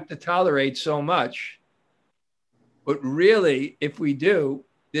do have to tolerate so much. But really, if we do,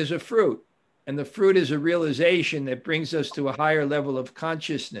 there's a fruit. And the fruit is a realization that brings us to a higher level of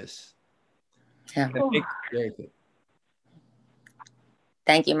consciousness. Yeah.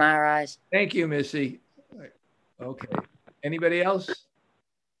 Thank you, Maharaj. Thank you, Missy. Okay. Anybody else?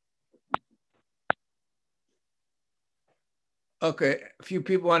 Okay. A few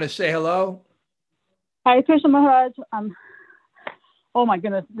people want to say hello. Hi, Krishna Maharaj. Oh my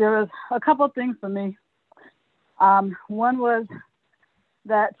goodness, there was a couple of things for me. One was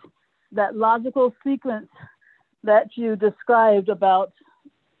that logical sequence that you described about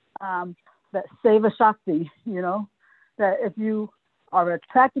that Seva Shakti, that if you are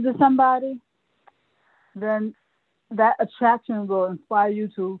attracted to somebody, then that attraction will inspire you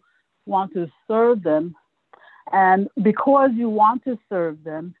to want to serve them. And because you want to serve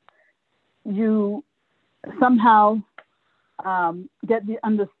them, you somehow get the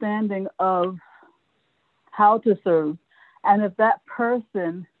understanding of how to serve. And if that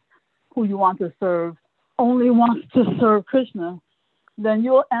person who you want to serve only wants to serve Krishna, then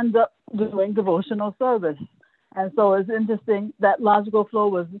you'll end up doing devotional service. And so it's interesting, that logical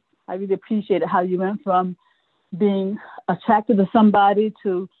flow I really appreciated how you went from being attracted to somebody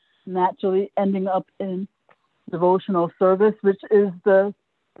to naturally ending up in devotional service, which is the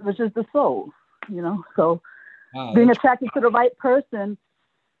soul, So being attracted to the right person,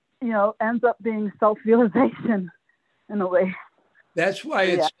 ends up being self-realization in a way. That's why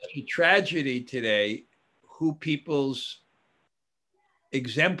it's such a tragedy today who people's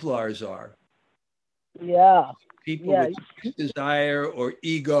exemplars are. Yeah. People with desire or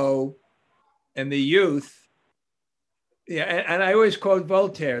ego, and the youth. Yeah, and I always quote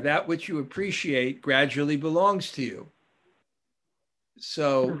Voltaire, that which you appreciate gradually belongs to you.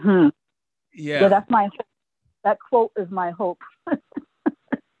 So, yeah, that quote is my hope.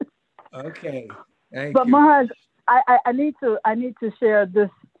 Okay, thank but you. Maharaj, I need to share this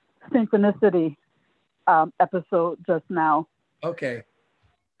synchronicity episode just now. Okay.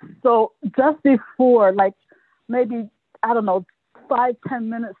 So just before, like maybe, I don't know, 5-10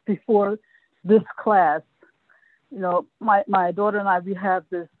 minutes before this class, my daughter and I, we have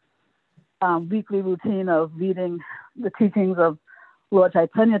this weekly routine of reading the teachings of Lord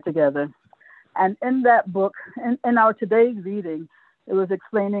Chaitanya together. And in that book, in our today's reading, it was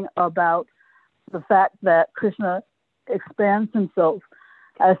explaining about the fact that Krishna expands himself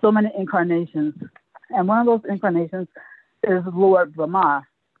as so many incarnations. And one of those incarnations is Lord Brahma.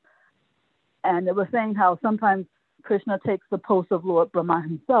 And it was saying how sometimes Krishna takes the post of Lord Brahma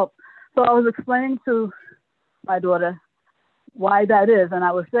himself. So I was explaining to my daughter why that is. And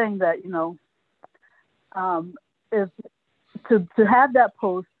I was saying that, if to have that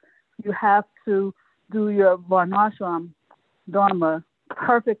post, you have to do your Varnashram Dharma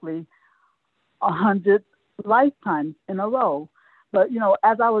perfectly 100 lifetimes in a row. But,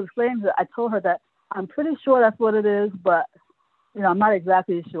 as I was explaining to her, I told her that I'm pretty sure that's what it is, but, I'm not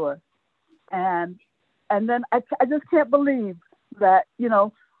exactly sure. And then I just can't believe that,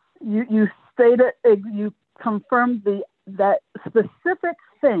 you stated, you confirmed that specific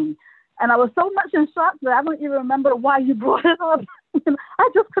thing. And I was so much in shock that I don't even remember why you brought it up. I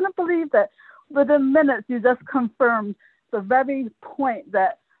just couldn't believe that within minutes you just confirmed the very point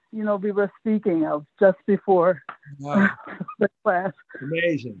that, we were speaking of just before the class.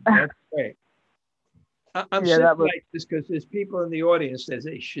 Amazing. That's great. I'm saying like this because there's people in the audience that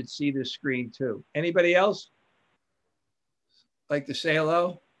they should see the screen too. Anybody else like to say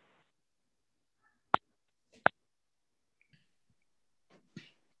hello?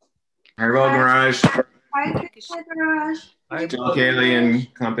 Haribol Maharaj. Hi, Maharaj. Hi, John Cayley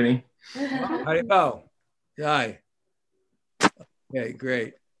and company. Haribol. Hi. Okay,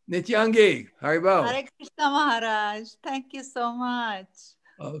 great. Nityangi, Haribol. Hare Krishna Maharaj. Thank you so much.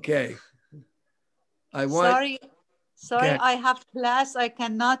 Okay. Sorry, okay. I have class. I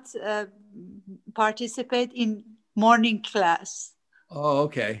cannot participate in morning class. Oh,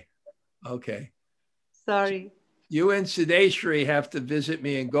 okay. Okay. Sorry. You and Siddheshwari have to visit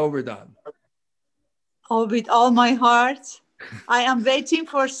me in Govardhan. Oh, with all my heart. I am waiting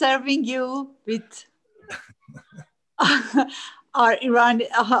for serving you with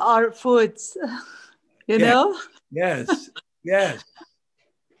our foods. You know? Yes. Yes.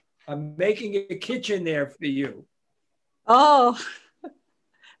 I'm making a kitchen there for you. Oh,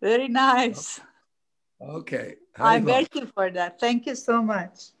 very nice. Okay. I'm waiting for that. Thank you so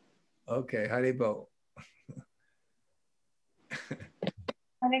much. Okay. Haribol.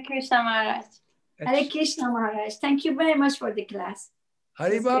 Hare Krishna Maharaj. Hare Krishna Maharaj. Thank you very much for the class.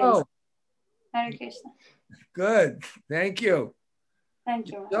 Haribol. Hare Krishna. Good. Thank you. Thank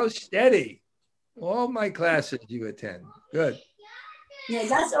you. So steady. All my classes you attend. Good. Yeah,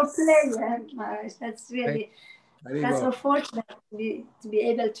 that's our pleasure, Maharaj. That's really, that's so fortunate to be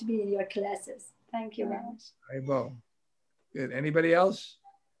able to be in your classes. Thank you very much. Haribol. Good. Anybody else?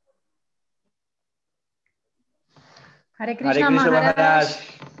 Hare Krishna Maharaj.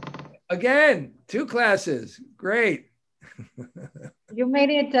 Again, 2 classes. Great. You made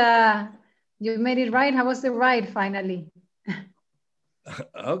it. You made it right. How was the ride finally?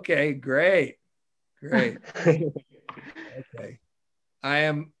 Okay, great. Great. Okay. I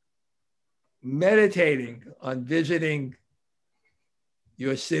am meditating on visiting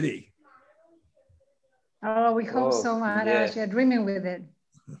your city. Oh, we hope so, Maharaj. Yes. You're dreaming with it.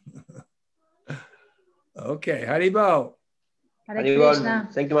 Okay, Haribol. Hare Krishna.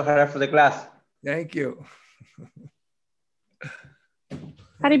 Thank you, Maharaj, for the class. Thank you.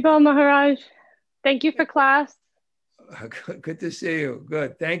 Haribol Maharaj. Thank you for class. Good to see you.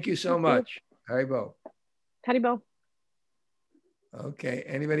 Good. Thank you so much. Haribol. Haribol. Okay.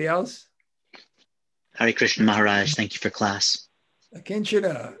 Anybody else? Hare Krishna Maharaj. Thank you for class.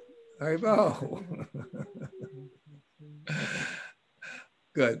 Akinchana. Haribol.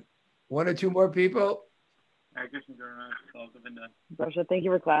 Good. 1 or 2 more people? Hare Krishna Maharaj. Barsha, thank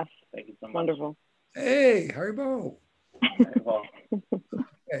you for class. Thank you so much. Wonderful. Hey, Haribol.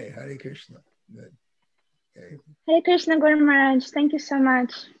 Hey, Hare Krishna. Good. Okay. Hare Krishna Guru Maharaj. Thank you so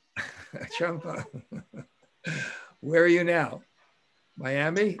much. Champa. Where are you now?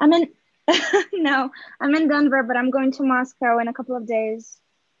 Miami? I'm in no, I'm in Denver, but I'm going to Moscow in a couple of days.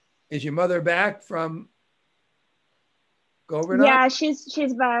 Is your mother back from Govardhan? Yeah,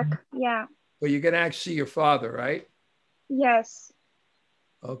 she's back. Yeah. Well, you're gonna actually see your father, right? Yes.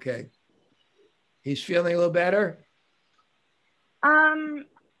 Okay. He's feeling a little better?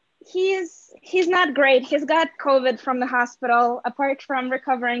 He's not great. He's got COVID from the hospital, apart from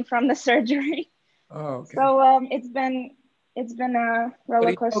recovering from the surgery. Oh, okay. So it's been a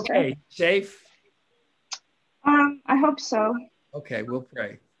roller coaster. Okay, safe? I hope so. Okay, we'll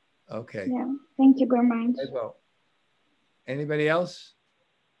pray. Okay. Yeah. Thank you, Guru Maharaj. Well, anybody else?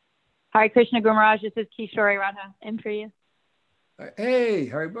 Hare Krishna Guru Maharaj. This is Kishori Radha in Priya. Hey,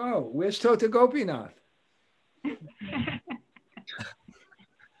 Haribol. Where's Tota Gopinath?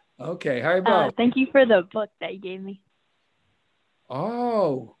 Okay, Haribol. Thank you for the book that you gave me.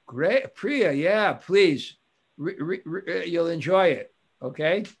 Oh, great. Priya, yeah, please. You'll enjoy it,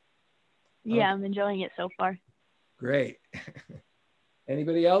 okay? Yeah, okay. I'm enjoying it so far. Great.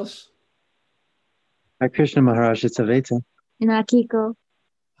 Anybody else? Hare Krishna Maharaj, it's Aveta. And Akiko.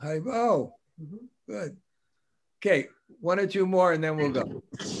 Haribol. Good. Okay, One or two more, and then we'll go.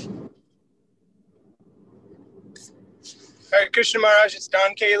 Hare Krishna Maharaj, it's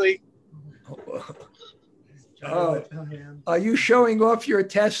Don Cayley. Oh, are you showing off your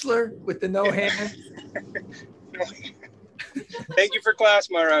Tesla with the no hand? Thank you for class,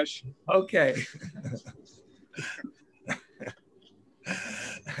 Maharaj. Okay.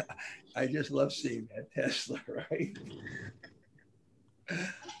 I just love seeing that Tesla, right?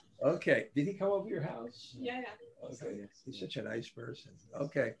 Okay. Did he come over your house? Yeah. Okay. He's such a nice person.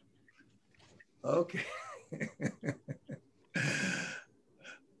 Okay. Okay.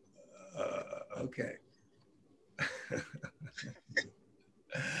 Okay.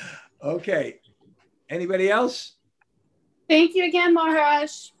 Okay. Anybody else? Thank you again,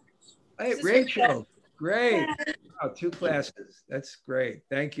 Maharaj. Hey, Rachel. Great. Oh, 2 classes. That's great.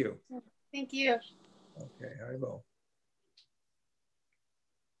 Thank you. Thank you. Okay, Haribo.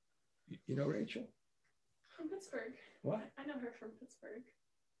 You know Rachel? From Pittsburgh. What? I know her from Pittsburgh.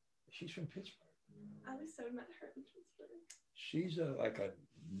 She's from Pittsburgh. At least I met her in Pittsburgh. She's like a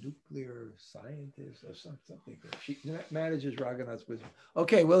nuclear scientist or something. She manages Raghunath's business.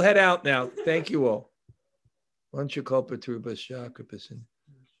 Okay, we'll head out now. Thank you all. Vancha kalpa turubhasya kripasin.